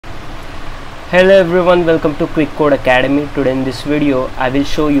Hello everyone, welcome to Quick Code Academy. Today in this video I will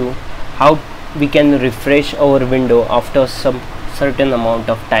show you how we can refresh our window after some certain amount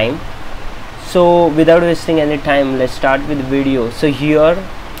of time. So without wasting any time, let's start with the video. So here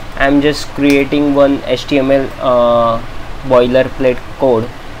I am just creating one HTML boilerplate code.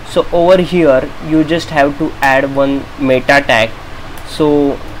 So over here you just have to add one meta tag.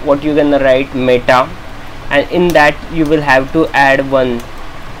 So what you can write meta, and in that you will have to add one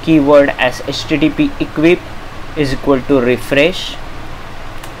keyword as http equip is equal to refresh,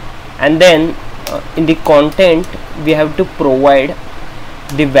 and then in the content we have to provide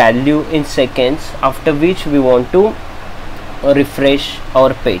the value in seconds after which we want to refresh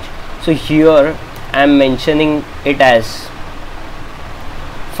our page. So here I am mentioning it as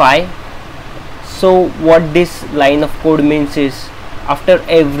 5. So what this line of code means is after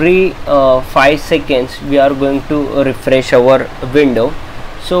every 5 seconds we are going to refresh our window.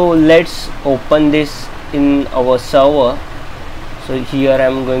 So let's open this in our server. So here I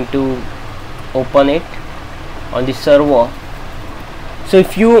am going to open it on the server. So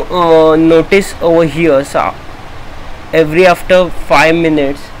if you notice over here, so every after 5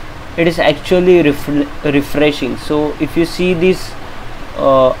 minutes it is actually refreshing. So if you see this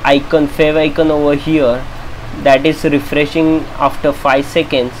icon, fave icon over here, that is refreshing after 5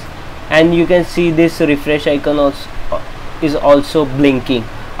 seconds, and you can see this refresh icon also is also blinking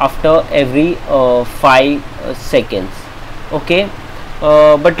after every 5 seconds. Okay,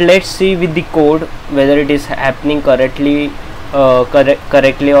 but let's see with the code whether it is happening correctly or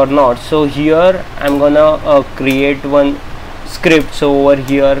not. So here I'm gonna create one script. So over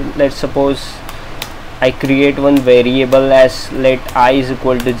here, let's suppose I create one variable as let I is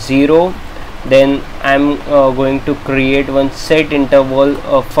equal to 0. Then I'm going to create one set interval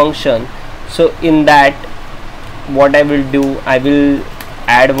function. So in that, what I will do, I will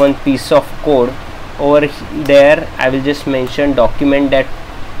add one piece of code over there. I will just mention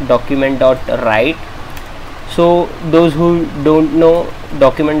document.write. So those who don't know,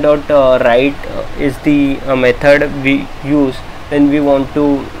 document.write is the method we use when we want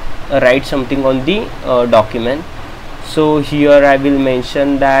to write something on the document. So here I will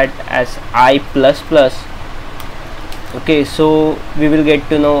mention that as I++. Okay, so we will get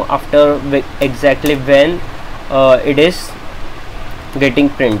to know after exactly when it is getting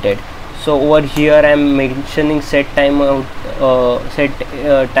printed. So over here I am mentioning set time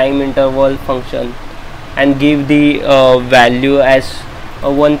interval function and give the value as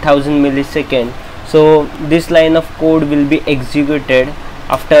 1000 millisecond. So this line of code will be executed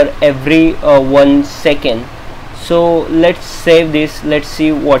after every 1 second. So let's save this. Let's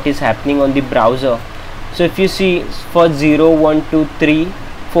see what is happening on the browser. So if you see for 0 1 2 3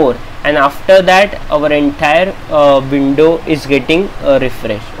 4, and after that our entire window is getting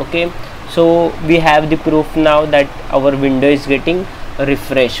refreshed. Okay, so we have the proof now that our window is getting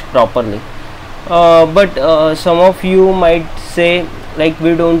refreshed properly. But some of you might say, like,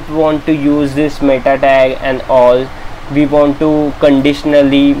 we don't want to use this meta tag and all, we want to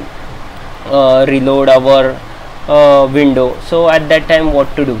conditionally reload our window. So at that time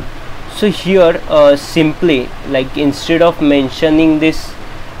what to do? So here simply, like, instead of mentioning this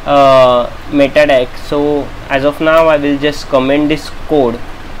meta tag, so as of now I will just comment this code.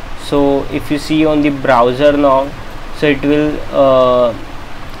 So if you see on the browser now, so it will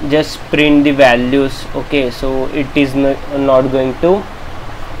just print the values. Okay, so it is not going to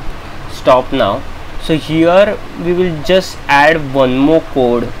stop now. So here we will just add one more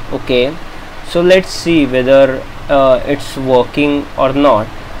code. Okay, so let's see whether it's working or not.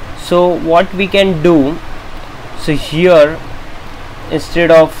 So what we can do, so here instead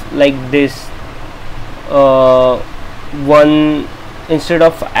of like this instead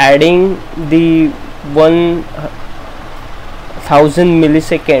of adding the 1000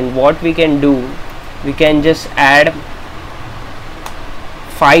 millisecond, what we can do, we can just add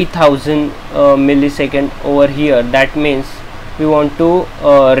 5000 millisecond over here. That means we want to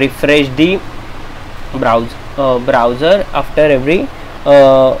refresh the browser after every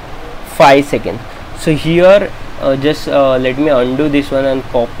 5 seconds. So here just let me undo this one and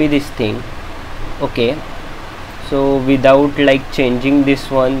copy this thing. Okay, so without like changing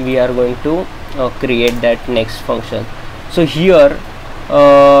this one, we are going to create that next function. So here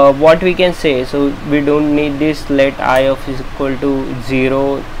what we can say, so we don't need this let I of is equal to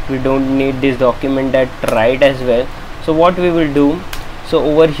 0, we don't need this document.write as well. So what we will do, so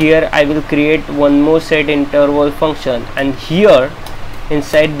over here I will create one more set interval function, and here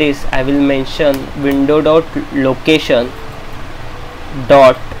inside this I will mention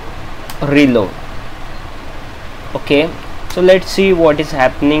window.location.reload. Okay, So let's see what is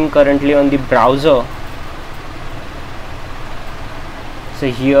happening currently on the browser. So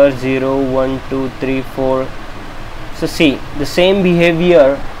here 0 1 2 3 4. So see, the same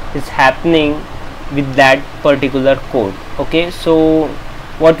behavior is happening with that particular code. Okay, so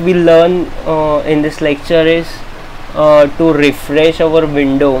what we learn in this lecture is to refresh our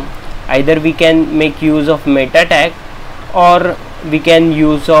window. Either we can make use of meta tag, or we can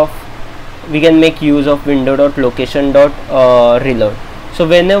make use of window.location.reload. So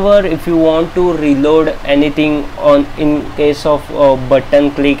whenever if you want to reload anything on in case of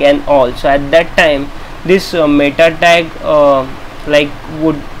button click and all, so at that time this meta tag like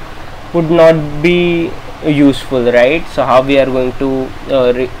would not be useful, right? So how we are going to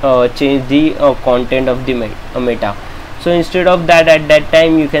change the content of the meta. So instead of that, at that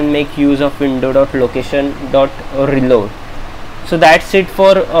time you can make use of window.location.reload. So that's it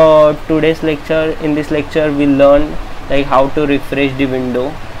for today's lecture. In this lecture we learned like how to refresh the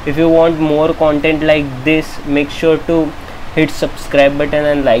window. If you want more content like this, make sure to hit subscribe button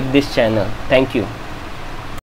and like this channel. Thank you.